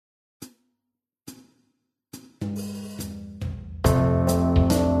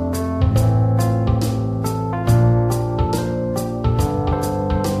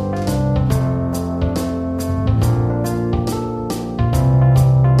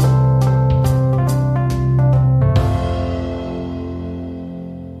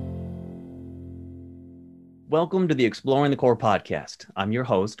Welcome to the Exploring the Core podcast. I'm your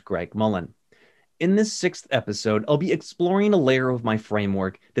host, Greg Mullen. In this sixth episode, I'll be exploring a layer of my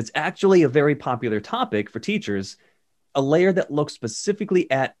framework that's actually a very popular topic for teachers, a layer that looks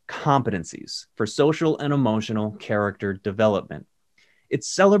specifically at competencies for social and emotional character development. It's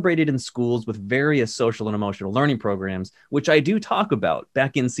celebrated in schools with various social and emotional learning programs, which I do talk about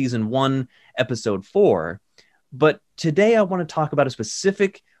back in season 1, episode 4. But today I want to talk about a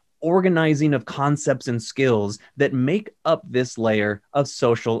specific organizing of concepts and skills that make up this layer of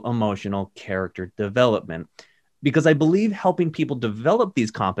social emotional character development, because I believe helping people develop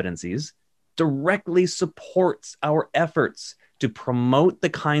these competencies directly supports our efforts to promote the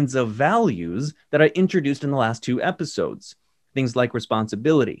kinds of values that I introduced in the last 2 episodes, things like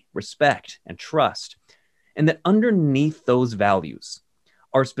responsibility, respect, and trust, and that underneath those values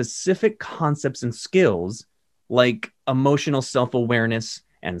are specific concepts and skills like emotional self-awareness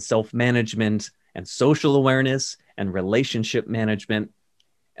and self-management and social awareness and relationship management.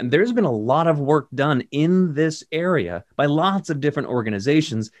 And there's been a lot of work done in this area by lots of different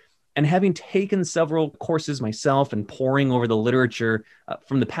organizations. And having taken several courses myself and poring over the literature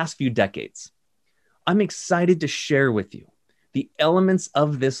from the past few decades, I'm excited to share with you the elements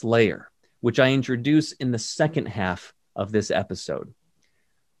of this layer, which I introduce in the second half of this episode.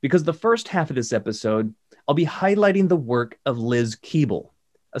 Because the first half of this episode, I'll be highlighting the work of Liz Keeble,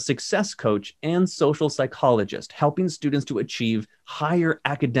 a success coach and social psychologist, helping students to achieve higher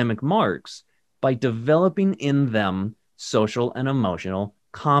academic marks by developing in them social and emotional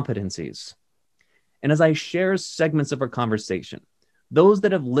competencies. And as I share segments of our conversation, those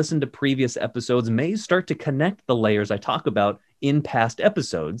that have listened to previous episodes may start to connect the layers I talk about in past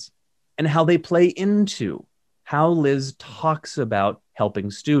episodes and how they play into how Liz talks about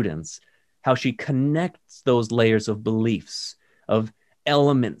helping students, how she connects those layers of beliefs, of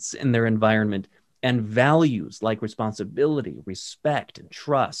elements in their environment, and values like responsibility, respect, and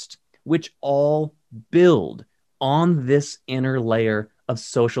trust, which all build on this inner layer of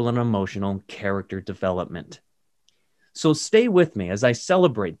social and emotional character development. So stay with me as I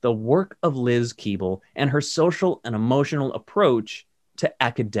celebrate the work of Liz Keeble and her social and emotional approach to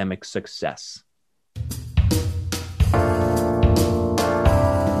academic success.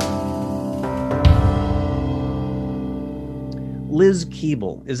 Liz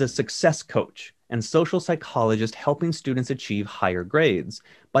Keeble is a success coach and social psychologist helping students achieve higher grades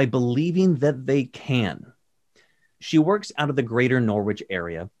by believing that they can. She works out of the greater Norwich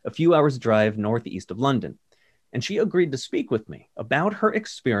area, a few hours' drive northeast of London, and she agreed to speak with me about her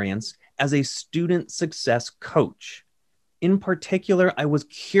experience as a student success coach. In particular, I was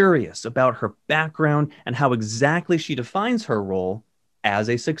curious about her background and how exactly she defines her role as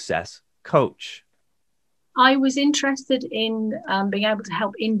a success coach. I was interested in being able to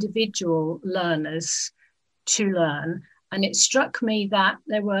help individual learners to learn. And it struck me that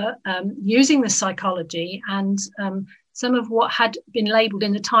they were using the psychology and some of what had been labelled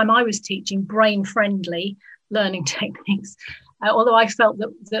in the time I was teaching brain-friendly learning techniques, although I felt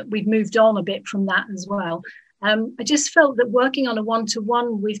that we'd moved on a bit from that as well. I just felt that working on a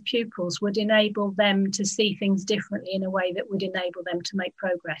one-to-one with pupils would enable them to see things differently in a way that would enable them to make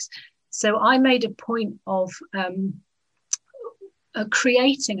progress. So I made a point of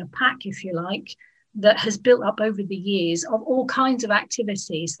creating a pack, if you like, that has built up over the years of all kinds of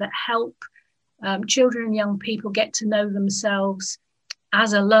activities that help children and young people get to know themselves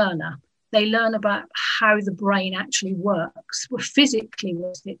as a learner. They learn about how the brain actually works, physically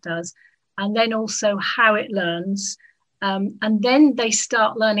what it does, and then also how it learns. And then they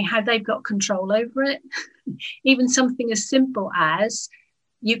start learning how they've got control over it. Even something as simple as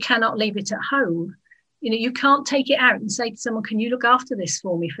you cannot leave it at home. You can't take it out and say to someone, can you look after this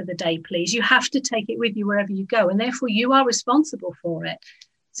for me for the day, please? You have to take it with you wherever you go. And therefore you are responsible for it.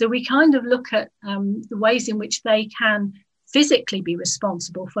 So we kind of look at the ways in which they can physically be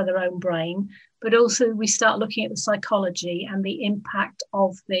responsible for their own brain, but also we start looking at the psychology and the impact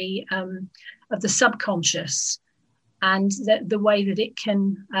of the subconscious and the way that it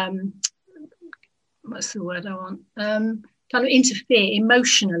can, what's the word I want? Kind of interfere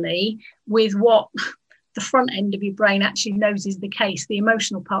emotionally with what the front end of your brain actually knows is the case. The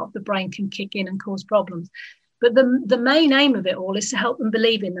emotional part of the brain can kick in and cause problems. But the main aim of it all is to help them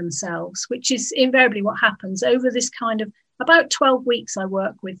believe in themselves, which is invariably what happens over this kind of about 12 weeks. I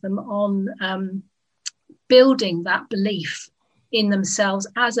work with them on building that belief in themselves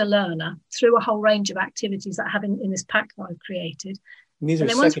as a learner through a whole range of activities that I have in this pack that I've created. And these are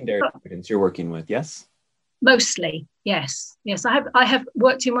secondary students you're working with, yes? Mostly, yes. I have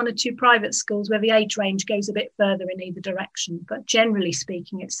worked in 1 or 2 private schools where the age range goes a bit further in either direction, but generally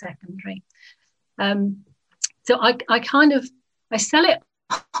speaking, it's secondary. So I sell it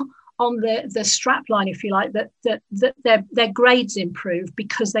on the strap line, if you like, that their grades improve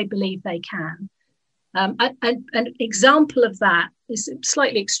because they believe they can. An example of that is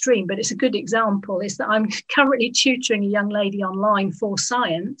slightly extreme, but it's a good example, is that I'm currently tutoring a young lady online for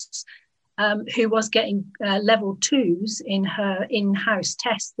science who was getting level 2s in her in-house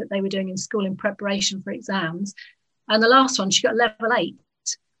test that they were doing in school in preparation for exams. And the last one, she got level 8,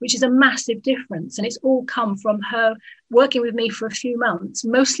 which is a massive difference. And it's all come from her working with me for a few months,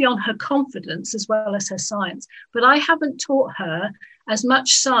 mostly on her confidence as well as her science. But I haven't taught her as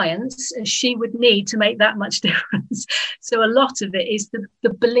much science as she would need to make that much difference. So a lot of it is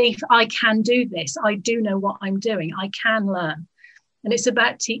the belief, I can do this. I do know what I'm doing. I can learn. And it's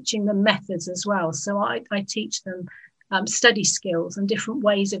about teaching them methods as well. So I teach them study skills and different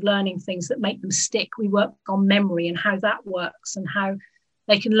ways of learning things that make them stick. We work on memory and how that works and how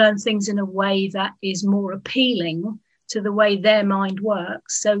they can learn things in a way that is more appealing to the way their mind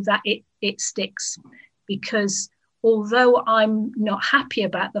works so that it sticks. Because although I'm not happy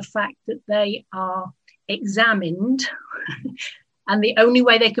about the fact that they are examined and the only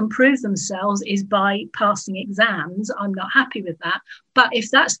way they can prove themselves is by passing exams, I'm not happy with that. But if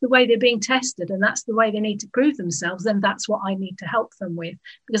that's the way they're being tested and that's the way they need to prove themselves, then that's what I need to help them with,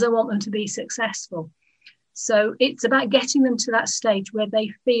 because I want them to be successful. So it's about getting them to that stage where they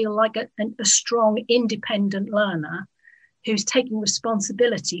feel like a strong, independent learner who's taking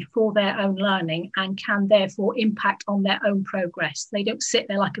responsibility for their own learning and can therefore impact on their own progress. They don't sit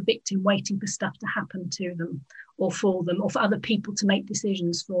there like a victim waiting for stuff to happen to them or for other people to make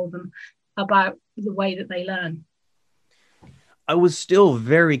decisions for them about the way that they learn. I was still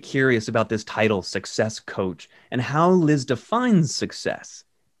very curious about this title, Success Coach, and how Liz defines success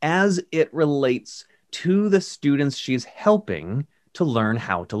as it relates to the students she's helping to learn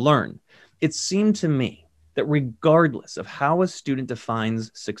how to learn. It seemed to me that regardless of how a student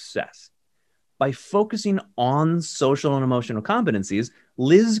defines success, by focusing on social and emotional competencies,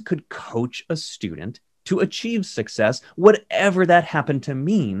 Liz could coach a student to achieve success, whatever that happened to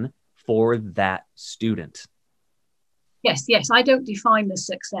mean for that student. Yes, I don't define the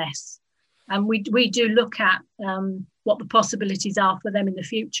success. And we do look at what the possibilities are for them in the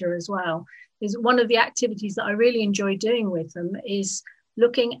future as well. Is one of the activities that I really enjoy doing with them is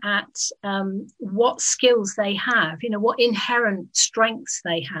looking at what skills they have, what inherent strengths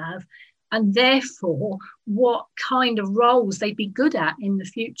they have, and therefore what kind of roles they'd be good at in the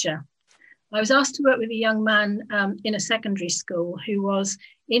future. I was asked to work with a young man in a secondary school who was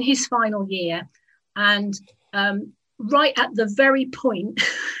in his final year and right at the very point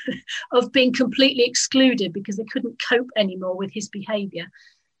of being completely excluded because they couldn't cope anymore with his behaviour.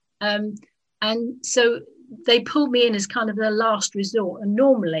 And so they pulled me in as kind of the last resort. And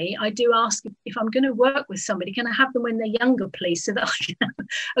normally I do ask if I'm going to work with somebody, can I have them when they're younger, please, so that I can have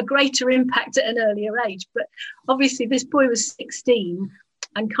a greater impact at an earlier age. But obviously this boy was 16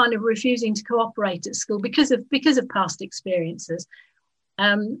 and kind of refusing to cooperate at school because of past experiences.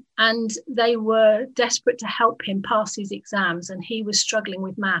 And they were desperate to help him pass his exams, and he was struggling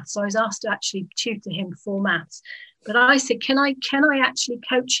with maths. So I was asked to actually tutor him for maths. But I said, can I actually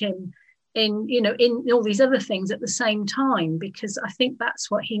coach him in all these other things at the same time, because I think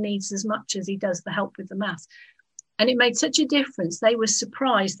that's what he needs as much as he does the help with the maths. And it made such a difference. They were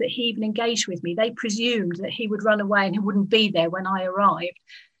surprised that he even engaged with me. They presumed that he would run away and he wouldn't be there when I arrived.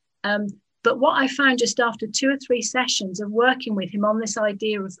 But what I found just after 2 or 3 sessions of working with him on this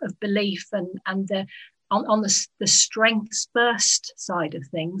idea of belief and on the strengths first side of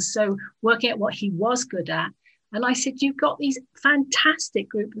things, so working at what he was good at. And I said, you've got these fantastic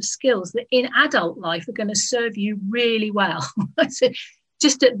group of skills that in adult life are going to serve you really well. I said,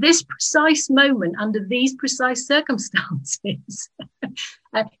 just at this precise moment, under these precise circumstances,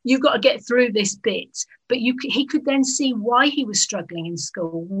 you've got to get through this bit. But he could then see why he was struggling in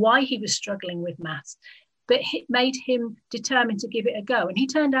school, why he was struggling with maths. But it made him determined to give it a go. And he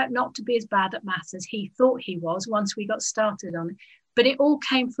turned out not to be as bad at maths as he thought he was once we got started on it. But it all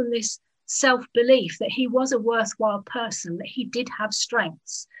came from this self-belief that he was a worthwhile person, that he did have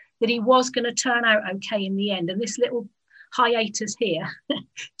strengths, that he was going to turn out okay in the end. And this little hiatus here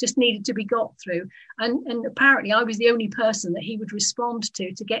just needed to be got through. And apparently I was the only person that he would respond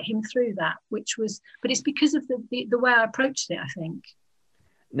to get him through that, but it's because of the way I approached it, I think.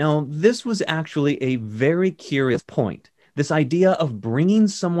 Now, this was actually a very curious point. This idea of bringing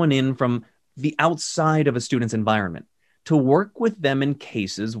someone in from the outside of a student's environment to work with them in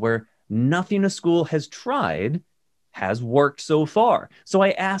cases where nothing a school has tried has worked so far. So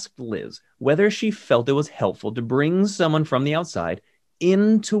I asked Liz whether she felt it was helpful to bring someone from the outside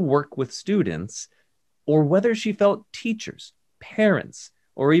in to work with students, or whether she felt teachers, parents,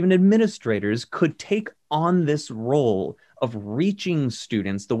 or even administrators could take on this role of reaching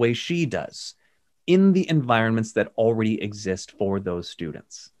students the way she does in the environments that already exist for those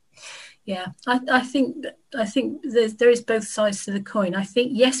students. Yeah, I think there is both sides to the coin. I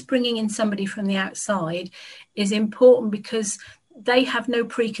think, yes, bringing in somebody from the outside is important because they have no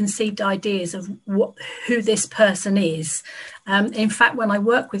preconceived ideas of who this person is. In fact, when I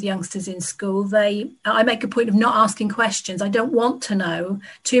work with youngsters in school, I make a point of not asking questions. I don't want to know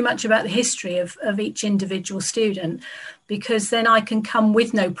too much about the history of each individual student, because then I can come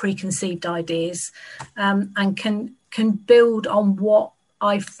with no preconceived ideas, and can build on what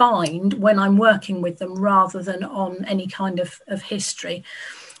I find when I'm working with them rather than on any kind of history.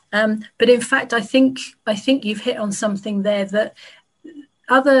 But in fact, I think you've hit on something there, that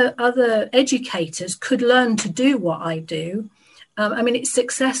other educators could learn to do what I do. I mean, it's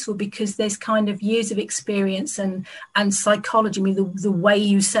successful because there's kind of years of experience and psychology. I mean, the way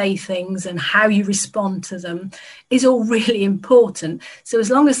you say things and how you respond to them is all really important. So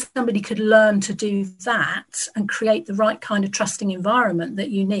as long as somebody could learn to do that and create the right kind of trusting environment that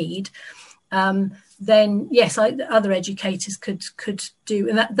you need, then yes, other educators could do.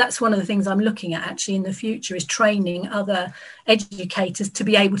 And that's one of the things I'm looking at actually in the future, is training other educators to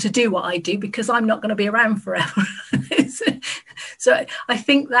be able to do what I do, because I'm not going to be around forever. So I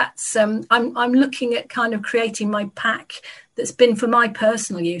think that's, I'm looking at kind of creating my pack that's been for my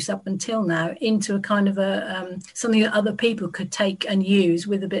personal use up until now into a kind of something that other people could take and use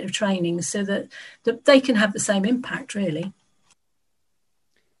with a bit of training, so that they can have the same impact, really.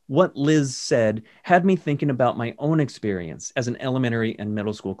 What Liz said had me thinking about my own experience as an elementary and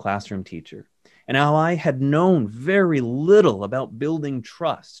middle school classroom teacher, and how I had known very little about building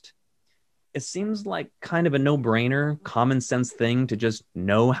trust. It seems like kind of a no-brainer, common sense thing to just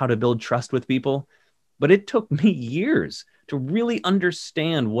know how to build trust with people, but it took me years to really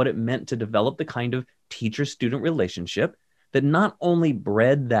understand what it meant to develop the kind of teacher-student relationship that not only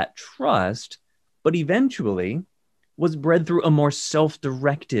bred that trust, but eventually was bred through a more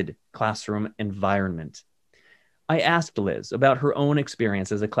self-directed classroom environment. I asked Liz about her own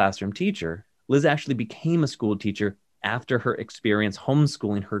experience as a classroom teacher. Liz actually became a school teacher after her experience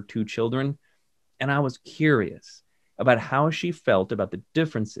homeschooling her 2 children, and I was curious about how she felt about the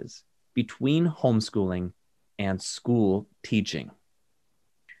differences between homeschooling and school teaching.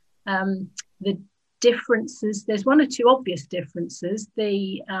 The differences, there's one or two obvious differences.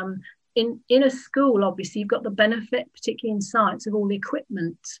 In a school, obviously, you've got the benefit, particularly in science, of all the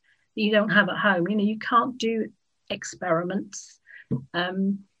equipment that you don't have at home. You know, you can't do experiments.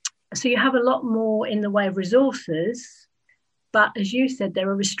 So you have a lot more in the way of resources. But as you said, there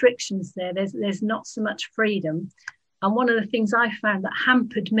are restrictions there. There's not so much freedom. And one of the things I found that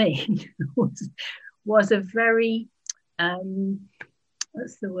hampered me was a very,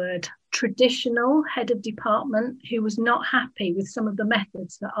 traditional head of department who was not happy with some of the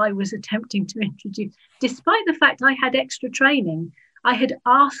methods that I was attempting to introduce, despite the fact I had extra training. I had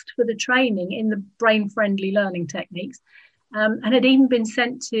asked for the training in the brain-friendly learning techniques, and had even been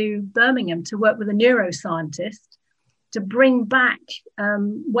sent to Birmingham to work with a neuroscientist to bring back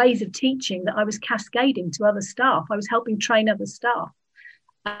ways of teaching that I was cascading to other staff. I was helping train other staff.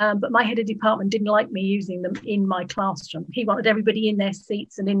 But my head of department didn't like me using them in my classroom. He wanted everybody in their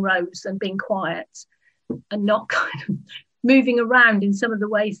seats and in rows and being quiet and not kind of moving around in some of the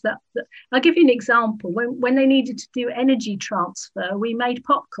ways that I'll give you an example. When they needed to do energy transfer, we made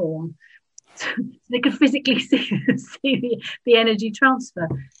popcorn so they could physically see the energy transfer.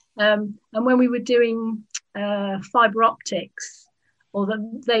 And when we were doing fibre optics, or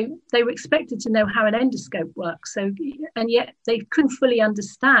they were expected to know how an endoscope works. So, and yet they couldn't fully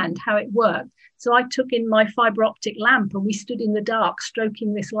understand how it worked. So I took in my fibre optic lamp and we stood in the dark,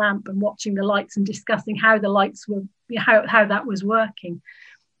 stroking this lamp and watching the lights and discussing how the lights were, how that was working.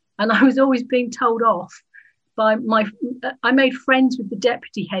 And I was always being told off by I made friends with the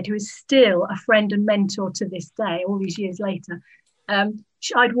deputy head, who is still a friend and mentor to this day, all these years later.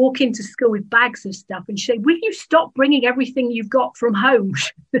 I'd walk into school with bags of stuff and she'd say, will you stop bringing everything you've got from home?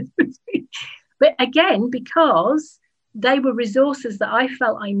 But again, because they were resources that I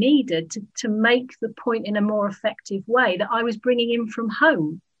felt I needed to make the point in a more effective way that I was bringing in from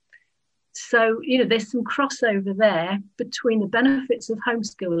home. So, there's some crossover there between the benefits of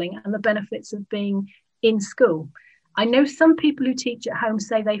homeschooling and the benefits of being in school. I know some people who teach at home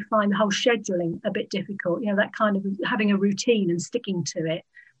say they find the whole scheduling a bit difficult, that kind of having a routine and sticking to it.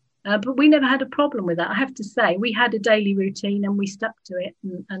 But we never had a problem with that. I have to say, we had a daily routine and we stuck to it,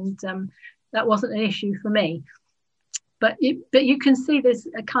 and that wasn't an issue for me. But you can see there's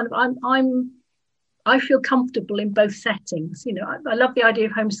a kind of, I feel comfortable in both settings. I love the idea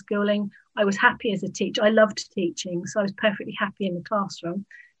of homeschooling. I was happy as a teacher. I loved teaching, so I was perfectly happy in the classroom.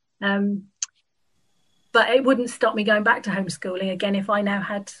 But it wouldn't stop me going back to homeschooling again if I now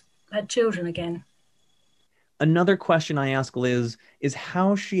had children again. Another question I ask Liz is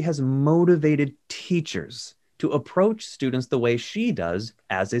how she has motivated teachers to approach students the way she does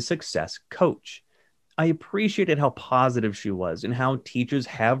as a success coach. I appreciated how positive she was and how teachers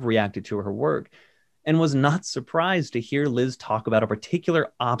have reacted to her work, and was not surprised to hear Liz talk about a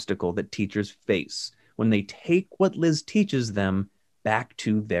particular obstacle that teachers face when they take what Liz teaches them back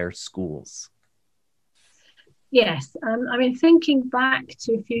to their schools. Yes, thinking back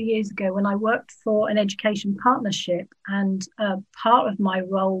to a few years ago when I worked for an education partnership, and part of my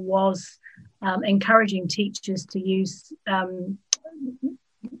role was encouraging teachers to use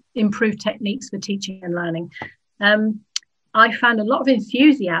improved techniques for teaching and learning. I found a lot of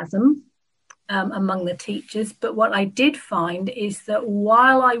enthusiasm among the teachers, but what I did find is that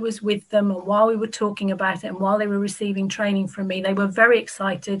while I was with them and while we were talking about it and while they were receiving training from me, they were very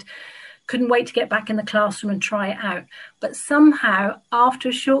excited, couldn't wait to get back in the classroom and try it out. But somehow, after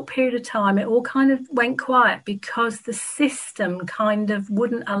a short period of time, it all kind of went quiet because the system kind of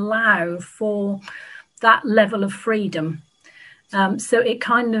wouldn't allow for that level of freedom. So it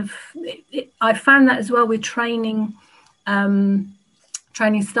kind of, I found that as well with training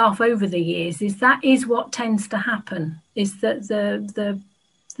staff over the years, is that is what tends to happen, is that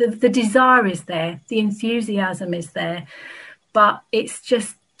the desire is there, the enthusiasm is there, but it's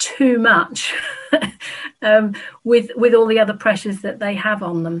just too much with all the other pressures that they have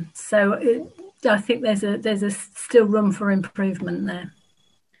on them. So I think there's a still room for improvement there.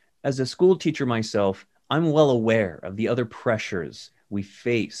 As a school teacher myself, I'm well aware of the other pressures we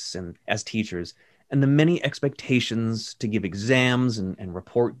face and as teachers, and the many expectations to give exams and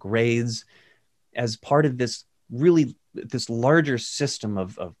report grades as part of this larger system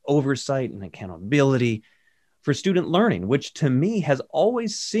of oversight and accountability for student learning, which to me has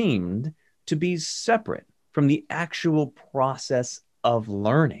always seemed to be separate from the actual process of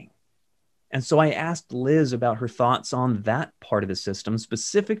learning. And so I asked Liz about her thoughts on that part of the system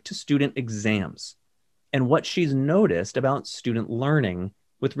specific to student exams and what she's noticed about student learning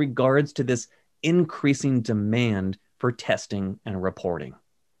with regards to this increasing demand for testing and reporting.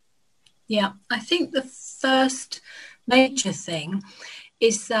 Yeah, I think the first major thing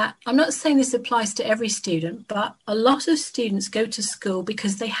is that, I'm not saying this applies to every student, but a lot of students go to school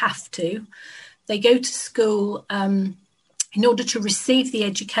because they have to. They go to school in order to receive the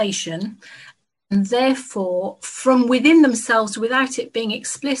education, and therefore from within themselves, without it being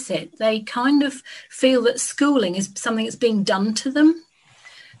explicit, they kind of feel that schooling is something that's being done to them,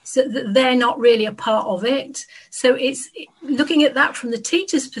 so that they're not really a part of it. So it's looking at that from the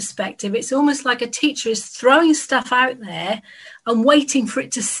teacher's perspective, it's almost like a teacher is throwing stuff out there and waiting for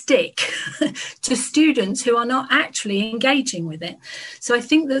it to stick to students who are not actually engaging with it. So I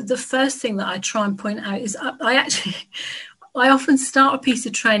think that the first thing that I try and point out is I often start a piece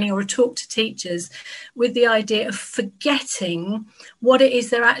of training or a talk to teachers with the idea of forgetting what it is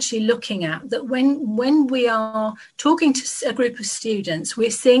they're actually looking at. That when we are talking to a group of students, we're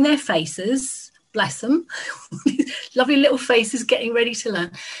seeing their faces, bless them, lovely little faces getting ready to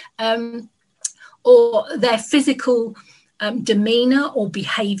learn, or their physical demeanour or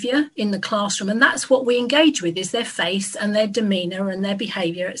behaviour in the classroom, and that's what we engage with, is their face and their demeanour and their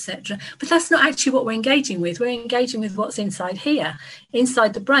behaviour, etc. But that's not actually what we're engaging with. We're engaging with what's inside here,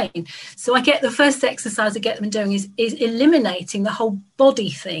 inside the brain. So the first exercise I get them doing is eliminating the whole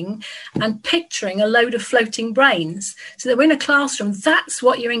body thing and picturing a load of floating brains. So that we're in a classroom, that's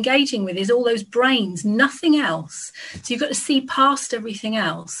what you're engaging with, is all those brains, nothing else. So you've got to see past everything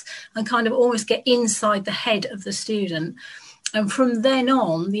else and kind of almost get inside the head of the student. And from then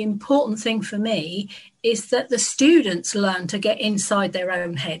on, the important thing for me is that the students learn to get inside their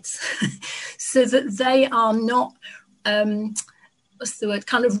own heads so that they are not,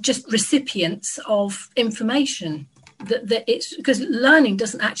 kind of just recipients of information. That it's because learning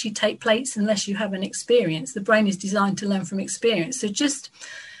doesn't actually take place unless you have an experience. The brain is designed to learn from experience. So just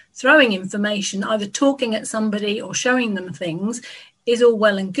throwing information, either talking at somebody or showing them things, is all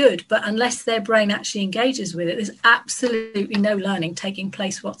well and good, but unless their brain actually engages with it, there's absolutely no learning taking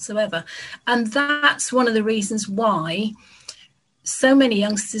place whatsoever. And that's one of the reasons why so many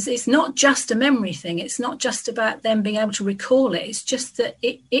youngsters, it's not just a memory thing, it's not just about them being able to recall it, it's just that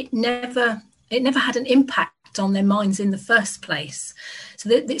it never had an impact on their minds in the first place. So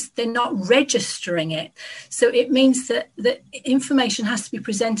that they're not registering it. So it means that information has to be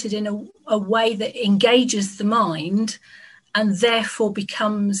presented in a way that engages the mind and therefore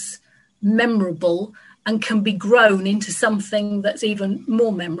becomes memorable and can be grown into something that's even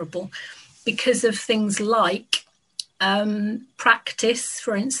more memorable because of things like practice,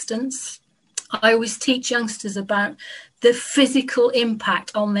 for instance. I always teach youngsters about the physical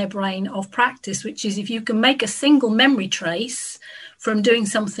impact on their brain of practice, which is if you can make a single memory trace from doing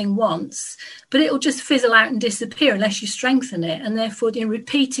something once, but it'll just fizzle out and disappear unless you strengthen it. And therefore,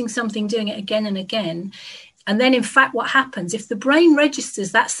 repeating something, doing it again and again. And then, in fact, what happens, if the brain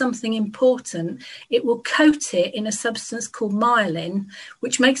registers that's something important, it will coat it in a substance called myelin,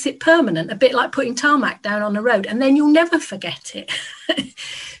 which makes it permanent, a bit like putting tarmac down on the road, and then you'll never forget it.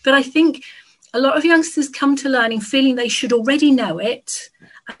 But I think a lot of youngsters come to learning feeling they should already know it.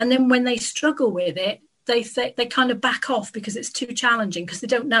 And then when they struggle with it, they kind of back off because it's too challenging because they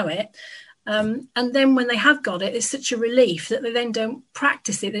don't know it. And then when they have got it, it's such a relief that they then don't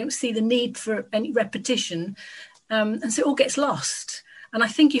practice it. They don't see the need for any repetition. And so it all gets lost. And I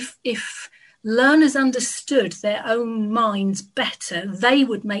think if learners understood their own minds better, they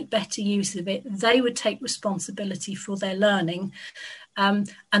would make better use of it. They would take responsibility for their learning. And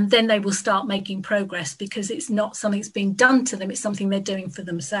then they will start making progress because it's not something that's being done to them. It's something they're doing for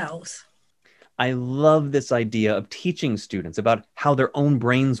themselves. I love this idea of teaching students about how their own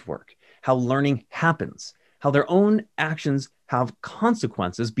brains work, how learning happens, how their own actions have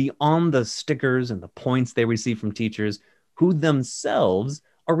consequences beyond the stickers and the points they receive from teachers who themselves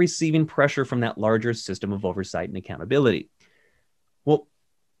are receiving pressure from that larger system of oversight and accountability. Well,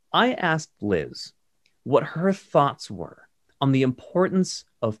 I asked Liz what her thoughts were on the importance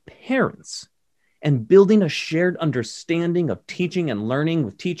of parents and building a shared understanding of teaching and learning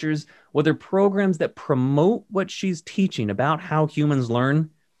with teachers, whether programs that promote what she's teaching about how humans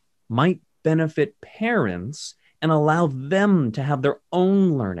learn might benefit parents and allow them to have their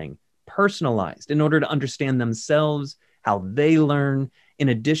own learning personalized in order to understand themselves, how they learn, in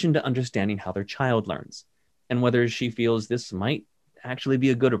addition to understanding how their child learns, and whether she feels this might actually be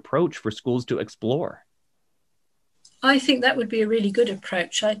a good approach for schools to explore. I think that would be a really good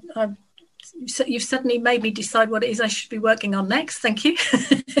approach. You've suddenly made me decide what it is I should be working on next. Thank you.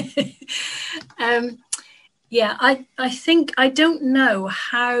 I think I don't know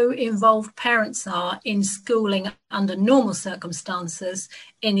how involved parents are in schooling under normal circumstances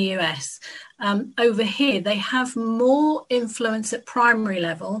in the US. Over here, they have more influence at primary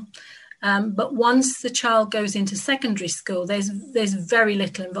level. But once the child goes into secondary school, there's very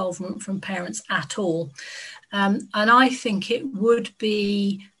little involvement from parents at all. And I think it would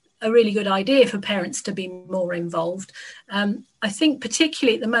be a really good idea for parents to be more involved. I think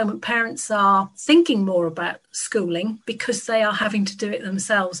particularly at the moment, parents are thinking more about schooling because they are having to do it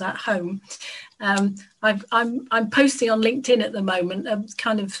themselves at home. I'm posting on LinkedIn at the moment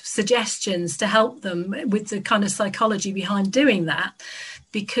kind of suggestions to help them with the kind of psychology behind doing that,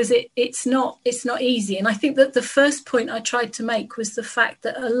 because it's not easy. And I think that the first point I tried to make was the fact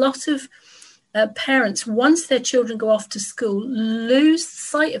that a lot of parents, once their children go off to school, lose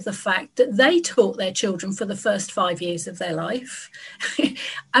sight of the fact that they taught their children for the first 5 years of their life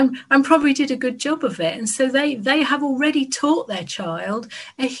and probably did a good job of it. And so they have already taught their child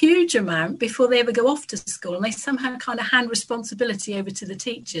a huge amount before they ever go off to school. And they somehow kind of hand responsibility over to the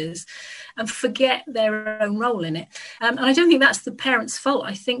teachers and forget their own role in it. And I don't think that's the parents' fault.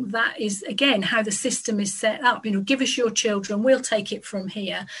 I think that is, again, how the system is set up. Give us your children, we'll take it from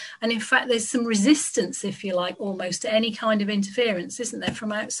here. And in fact, there's some resistance, if you like, almost to any kind of interference, isn't there,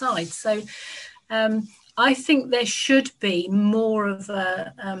 from outside? So I think there should be more of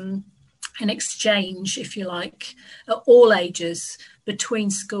an exchange, if you like, at all ages between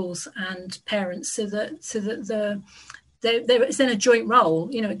schools and parents, so that there is then a joint role,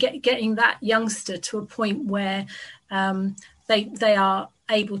 getting that youngster to a point where they are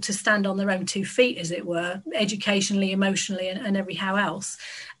able to stand on their own 2 feet, as it were, educationally, emotionally, and everyhow else.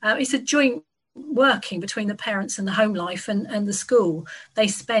 It's a joint working between the parents and the home life and the school. They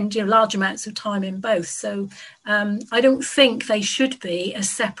spend large amounts of time in both. So I don't think they should be as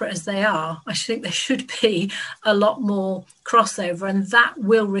separate as they are. I think there should be a lot more crossover, and that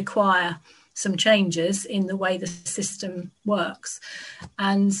will require some changes in the way the system works.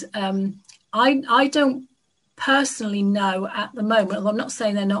 And I don't personally know at the moment, although I'm not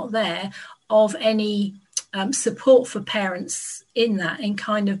saying they're not there, of any support for parents in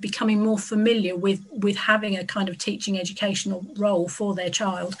kind of becoming more familiar with having a kind of teaching educational role for their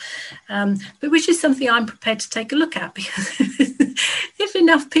child, but which is something I'm prepared to take a look at, because if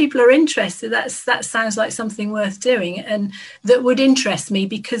enough people are interested, that sounds like something worth doing, and that would interest me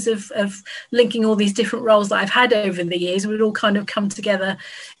because of linking all these different roles that I've had over the years would all kind of come together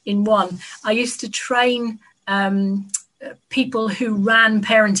in one. I used to train people who ran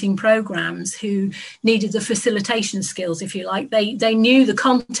parenting programs who needed the facilitation skills, if you like. They knew the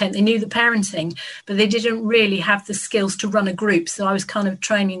content, they knew the parenting, but they didn't really have the skills to run a group. So I was kind of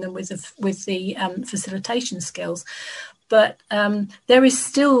training them with the facilitation skills. But there is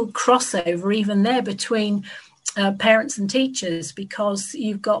still crossover even there between parents and teachers, because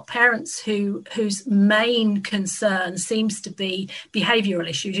you've got parents whose main concern seems to be behavioural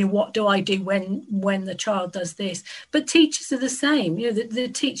issues. What do I do when the child does this? But teachers are the same. The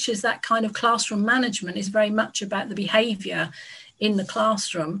teachers, that kind of classroom management is very much about the behaviour in the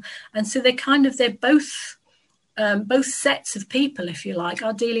classroom, and so they're both sets of people, if you like,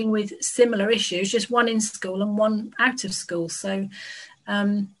 are dealing with similar issues, just one in school and one out of school. So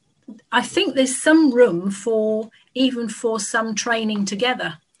I think there's some room for some training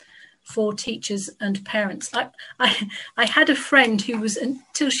together for teachers and parents. I had a friend who was,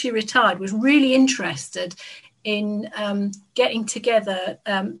 until she retired, was really interested in getting together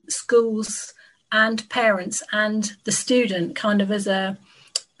schools and parents and the student kind of as a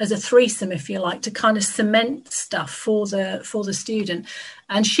threesome, if you like, to kind of cement stuff for the student.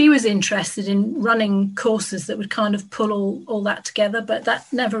 And she was interested in running courses that would kind of pull all that together, but that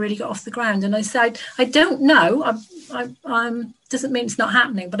never really got off the ground. And I said, I don't know, doesn't mean it's not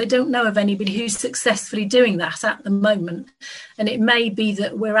happening, but I don't know of anybody who's successfully doing that at the moment. And it may be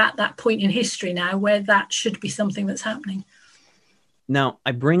that we're at that point in history now where that should be something that's happening. Now,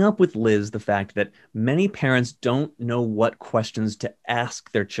 I bring up with Liz the fact that many parents don't know what questions to ask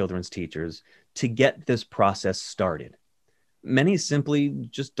their children's teachers to get this process started. Many simply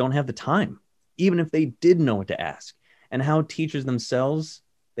just don't have the time, even if they did know what to ask, and how teachers themselves,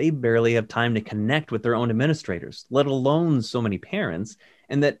 they barely have time to connect with their own administrators, let alone so many parents,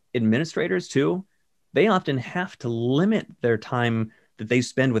 and that administrators too, they often have to limit their time that they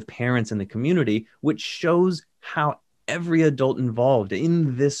spend with parents in the community, which shows how every adult involved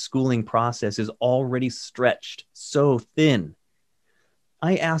in this schooling process is already stretched so thin.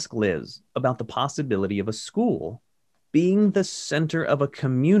 I asked Liz about the possibility of a school being the center of a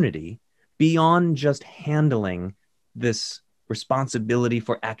community beyond just handling this responsibility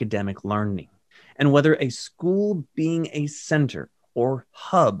for academic learning, and whether a school being a center or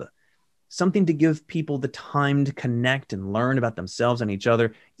hub, something to give people the time to connect and learn about themselves and each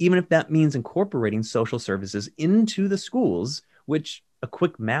other, even if that means incorporating social services into the schools, which a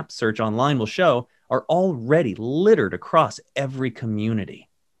quick map search online will show are already littered across every community.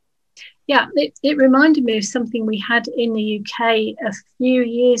 Yeah, it reminded me of something we had in the UK a few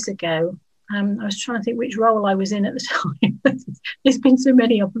years ago. I was trying to think which role I was in at the time. There's been so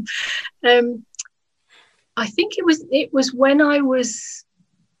many of them. I think it was when I was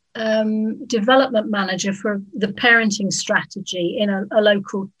development manager for the parenting strategy in a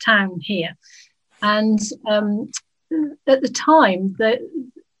local town here. And at the time,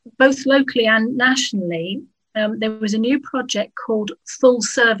 both locally and nationally, there was a new project called Full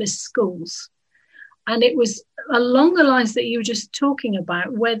Service Schools. And it was along the lines that you were just talking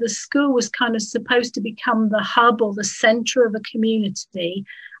about, where the school was kind of supposed to become the hub or the centre of a community.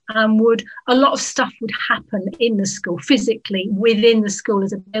 A lot of stuff would happen in the school, physically within the school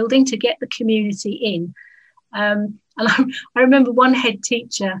as a building, to get the community in. And I remember one head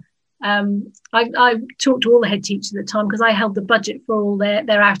teacher, I talked to all the head teachers at the time because I held the budget for all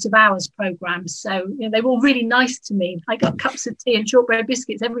their out of hours programs. So they were all really nice to me. I got cups of tea and shortbread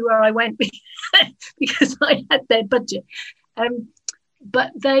biscuits everywhere I went because I had their budget.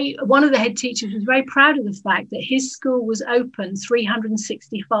 But one of the head teachers was very proud of the fact that his school was open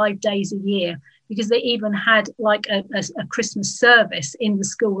 365 days a year, because they even had like a Christmas service in the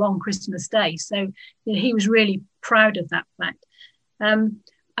school on Christmas Day. So he was really proud of that fact.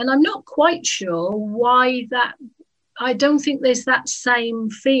 And I'm not quite sure why that. I don't think there's that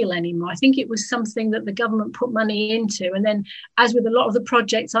same feel anymore. I think it was something that the government put money into. And then, as with a lot of the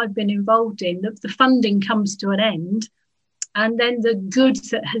projects I've been involved in, the funding comes to an end. And then the good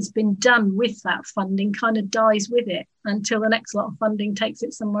that has been done with that funding kind of dies with it until the next lot of funding takes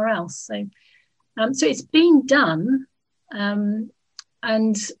it somewhere else. So it's been done, and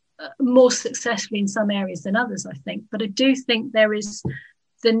more successfully in some areas than others, I think. But I do think there is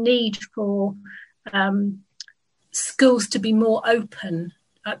the need for schools to be more open.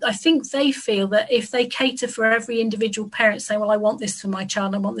 I think they feel that if they cater for every individual parent saying, well, I want this for my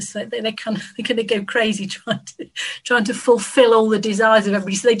child, I want this, they're going to go crazy trying to fulfill all the desires of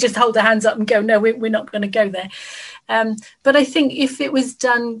everybody. So they just hold their hands up and go, no, we're not going to go there. But I think if it was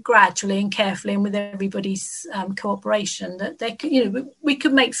done gradually and carefully and with everybody's cooperation, that we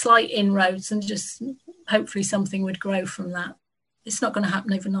could make slight inroads, and just hopefully something would grow from that. It's not going to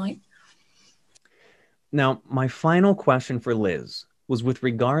happen overnight. Now, my final question for Liz was with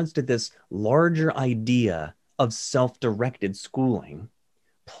regards to this larger idea of self-directed schooling,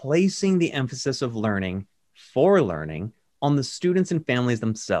 placing the emphasis of learning for learning on the students and families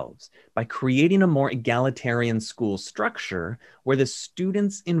themselves by creating a more egalitarian school structure where the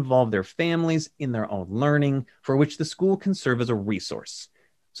students involve their families in their own learning, for which the school can serve as a resource,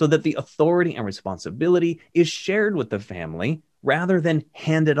 so that the authority and responsibility is shared with the family rather than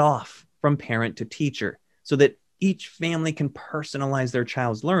handed off from parent to teacher, so that each family can personalize their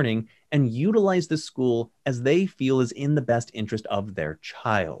child's learning and utilize the school as they feel is in the best interest of their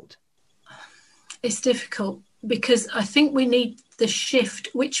child. It's difficult because I think we need the shift,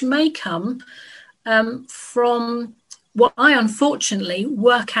 which may come from what I unfortunately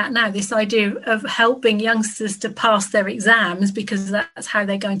work at now, this idea of helping youngsters to pass their exams because that's how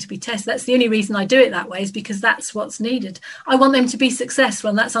they're going to be tested. That's the only reason I do it that way, is because that's what's needed. I want them to be successful,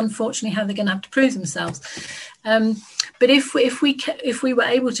 and that's unfortunately how they're going to have to prove themselves. But if we were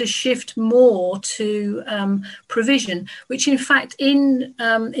able to shift more to provision, which in fact in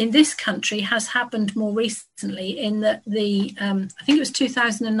this country has happened more recently, in that I think it was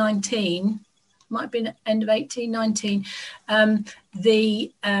 2019. Might have been end of 1819,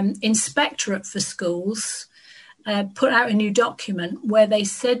 the Inspectorate for Schools put out a new document where they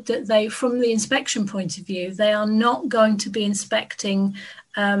said that they, from the inspection point of view, they are not going to be inspecting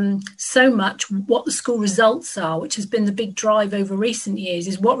so much what the school results are, which has been the big drive over recent years,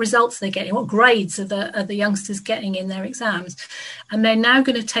 is what results they're getting, what grades are the youngsters getting in their exams. And they're now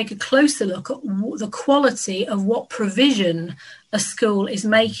going to take a closer look at the quality of what provision a school is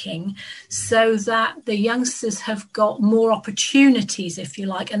making, so that the youngsters have got more opportunities, if you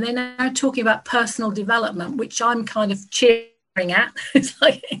like. And they're now talking about personal development, which I'm kind of cheering at. It's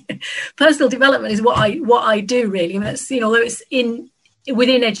like personal development is what I do really. And that's, although it's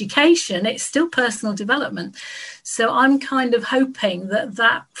within education, it's still personal development. So I'm kind of hoping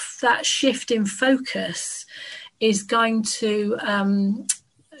that shift in focus is going to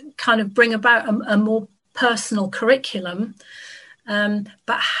kind of bring about a more personal curriculum. But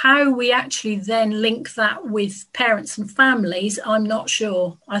how we actually then link that with parents and families, I'm not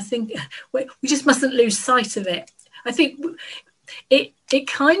sure. I think we just mustn't lose sight of it. I think it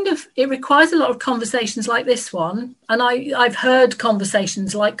requires a lot of conversations like this one, and I've heard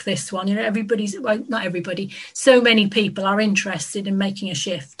conversations like this one. Not everybody, so many people are interested in making a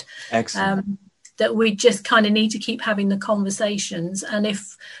shift. Excellent. That we just kind of need to keep having the conversations. And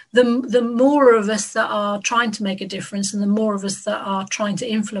if the more of us that are trying to make a difference, and the more of us that are trying to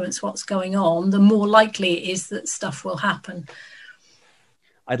influence what's going on, the more likely it is that stuff will happen.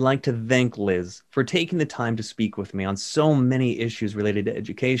 I'd like to thank Liz for taking the time to speak with me on so many issues related to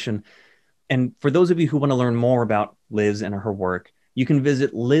education. And for those of you who want to learn more about Liz and her work, you can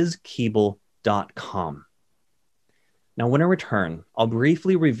visit lizkeeble.com. Now, when I return, I'll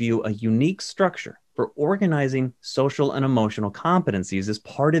briefly review a unique structure for organizing social and emotional competencies as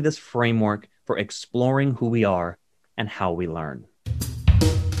part of this framework for exploring who we are and how we learn.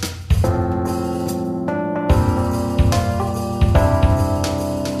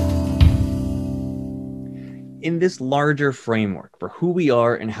 In this larger framework for who we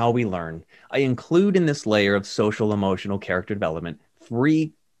are and how we learn, I include in this layer of social emotional character development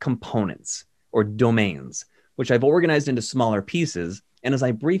 3 components or domains, which I've organized into smaller pieces. And as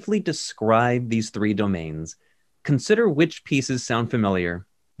I briefly describe these 3 domains, consider which pieces sound familiar,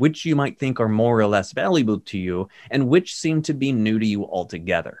 which you might think are more or less valuable to you, and which seem to be new to you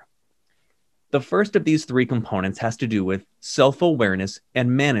altogether. The first of these 3 components has to do with self-awareness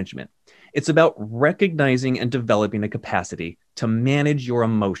and management. It's about recognizing and developing a capacity to manage your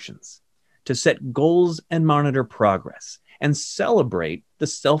emotions, to set goals and monitor progress, and celebrate the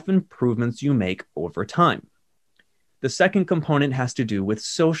self-improvements you make over time. The second component has to do with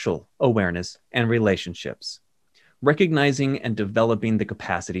social awareness and relationships, recognizing and developing the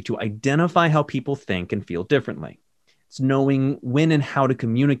capacity to identify how people think and feel differently. It's knowing when and how to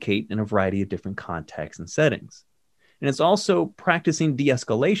communicate in a variety of different contexts and settings. And it's also practicing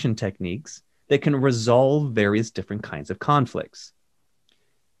de-escalation techniques that can resolve various different kinds of conflicts.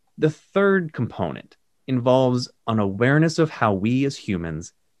 The third component involves an awareness of how we as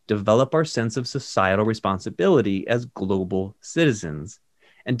humans develop our sense of societal responsibility as global citizens,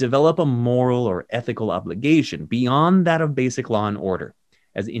 and develop a moral or ethical obligation beyond that of basic law and order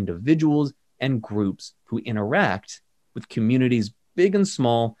as individuals and groups who interact with communities big and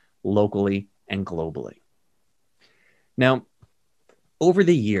small, locally and globally. Now, over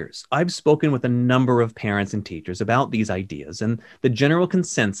the years, I've spoken with a number of parents and teachers about these ideas, and the general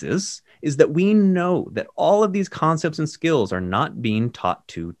consensus is that we know that all of these concepts and skills are not being taught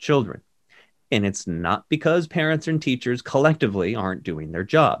to children. And it's not because parents and teachers collectively aren't doing their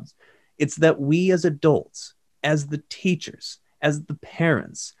jobs. It's that we as adults, as the teachers, as the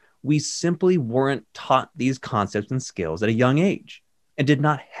parents, we simply weren't taught these concepts and skills at a young age and did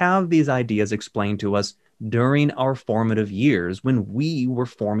not have these ideas explained to us during our formative years when we were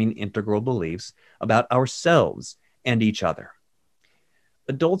forming integral beliefs about ourselves and each other.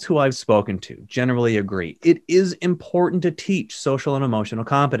 Adults who I've spoken to generally agree it is important to teach social and emotional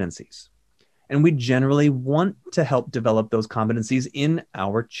competencies. And we generally want to help develop those competencies in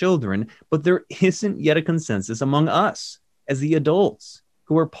our children, but there isn't yet a consensus among us as the adults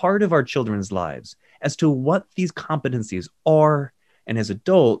who are part of our children's lives as to what these competencies are, and as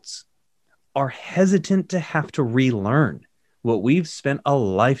adults are hesitant to have to relearn what we've spent a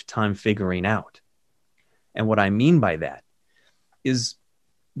lifetime figuring out. And what I mean by that is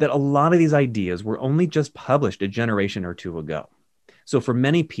that a lot of these ideas were only just published a generation or two ago. So for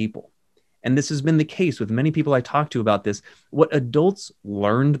many people, and this has been the case with many people I talk to about this, what adults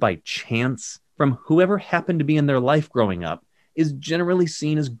learned by chance from whoever happened to be in their life growing up is generally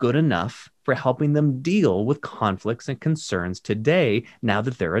seen as good enough for helping them deal with conflicts and concerns today now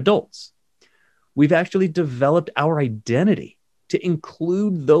that they're adults. We've actually developed our identity to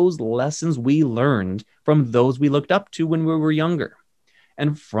include those lessons we learned from those we looked up to when we were younger.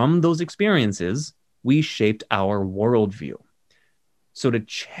 And from those experiences, we shaped our worldview. So to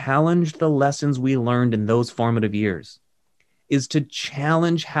challenge the lessons we learned in those formative years is to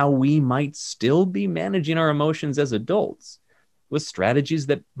challenge how we might still be managing our emotions as adults with strategies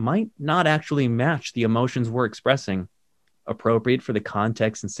that might not actually match the emotions we're expressing, appropriate for the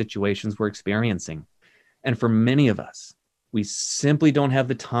context and situations we're experiencing. And for many of us, we simply don't have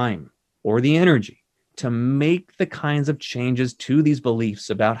the time or the energy to make the kinds of changes to these beliefs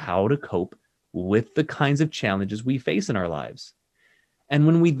about how to cope with the kinds of challenges we face in our lives. And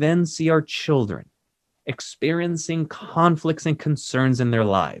when we then see our children experiencing conflicts and concerns in their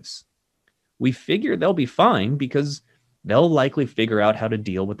lives, we figure they'll be fine because they'll likely figure out how to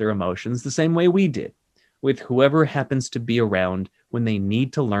deal with their emotions the same way we did, with whoever happens to be around when they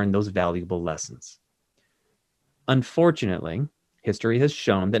need to learn those valuable lessons. Unfortunately, history has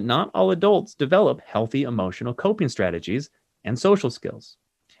shown that not all adults develop healthy emotional coping strategies and social skills.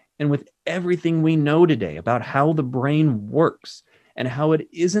 And with everything we know today about how the brain works and how it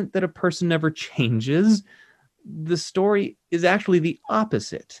isn't that a person never changes, the story is actually the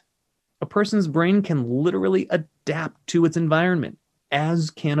opposite. A person's brain can literally adapt to its environment, as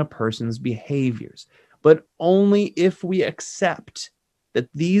can a person's behaviors, but only if we accept that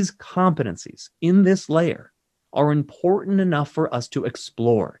these competencies in this layer are important enough for us to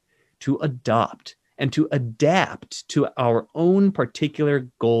explore, to adopt, and to adapt to our own particular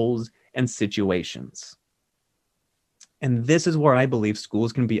goals and situations. And this is where I believe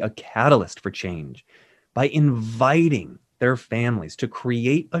schools can be a catalyst for change by inviting their families to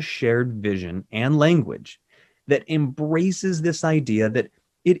create a shared vision and language that embraces this idea that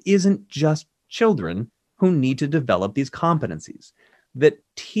it isn't just children who need to develop these competencies, that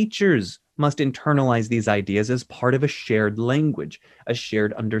teachers must internalize these ideas as part of a shared language, a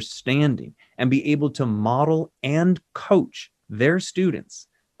shared understanding, and be able to model and coach their students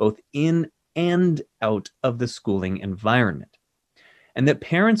both in and out of the schooling environment. And that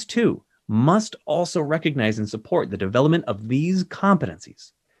parents, too, must also recognize and support the development of these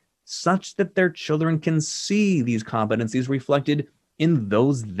competencies such that their children can see these competencies reflected in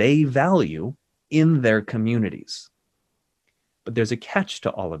those they value in their communities. But there's a catch to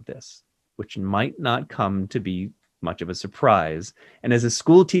all of this, which might not come to be much of a surprise. And as a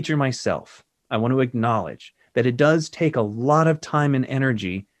school teacher myself, I want to acknowledge that it does take a lot of time and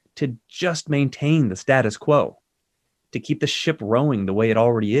energy to just maintain the status quo, to keep the ship rowing the way it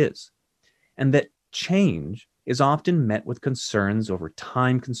already is, and that change is often met with concerns over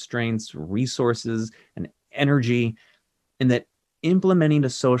time constraints, resources, and energy, and that implementing a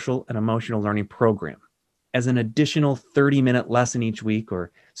social and emotional learning program as an additional 30-minute lesson each week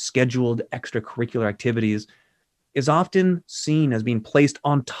or scheduled extracurricular activities is often seen as being placed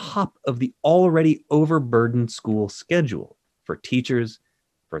on top of the already overburdened school schedule for teachers,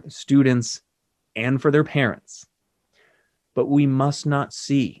 for the students, and for their parents. But we must not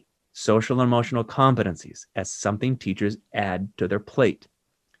see social and emotional competencies as something teachers add to their plate.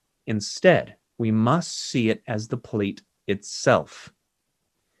 Instead, we must see it as the plate itself.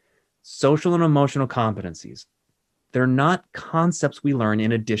 Social and emotional competencies, they're not concepts we learn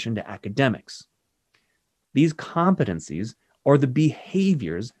in addition to academics. These competencies are the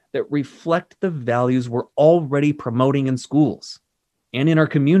behaviors that reflect the values we're already promoting in schools and in our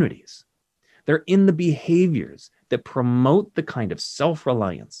communities. They're in the behaviors that promote the kind of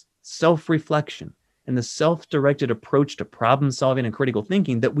self-reliance, self-reflection, and the self-directed approach to problem solving and critical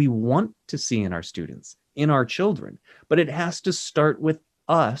thinking that we want to see in our students, in our children. But it has to start with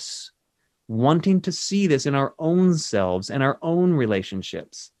us wanting to see this in our own selves and our own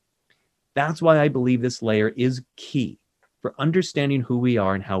relationships. That's why I believe this layer is key for understanding who we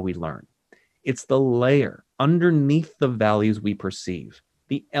are and how we learn. It's the layer underneath the values we perceive,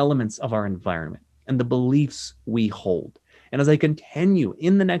 the elements of our environment, and the beliefs we hold. And as I continue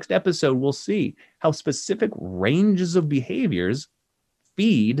in the next episode, we'll see how specific ranges of behaviors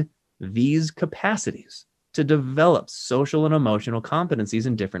feed these capacities to develop social and emotional competencies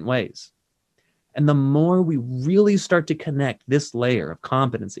in different ways. And the more we really start to connect this layer of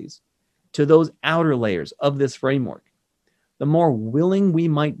competencies to those outer layers of this framework, the more willing we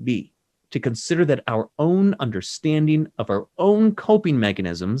might be to consider that our own understanding of our own coping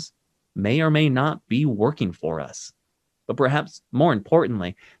mechanisms may or may not be working for us. But perhaps more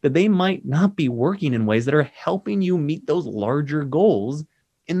importantly, that they might not be working in ways that are helping you meet those larger goals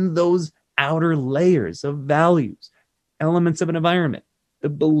in those outer layers of values, elements of an environment, the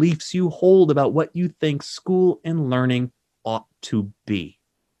beliefs you hold about what you think school and learning ought to be.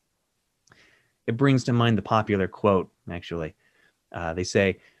 It brings to mind the popular quote, actually. They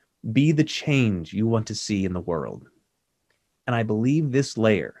say, "Be the change you want to see in the world." And I believe this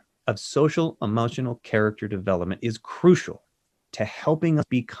layer of social emotional character development is crucial to helping us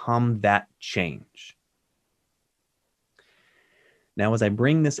become that change. Now, as I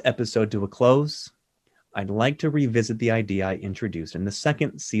bring this episode to a close, I'd like to revisit the idea I introduced in the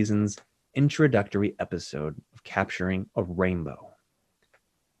second season's introductory episode of Capturing a Rainbow.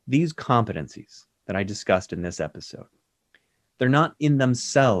 These competencies that I discussed in this episode, they're not in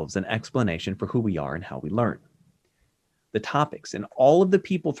themselves an explanation for who we are and how we learn. The topics and all of the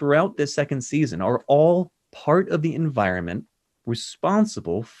people throughout this second season are all part of the environment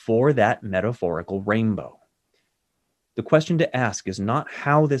responsible for that metaphorical rainbow. The question to ask is not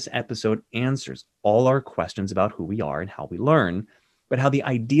how this episode answers all our questions about who we are and how we learn, but how the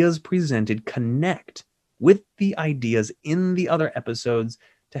ideas presented connect with the ideas in the other episodes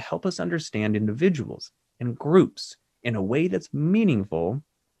to help us understand individuals and groups in a way that's meaningful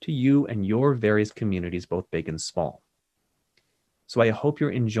to you and your various communities, both big and small. So I hope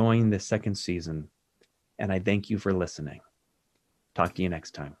you're enjoying this second season, and I thank you for listening. Talk to you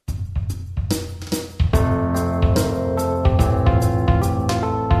next time.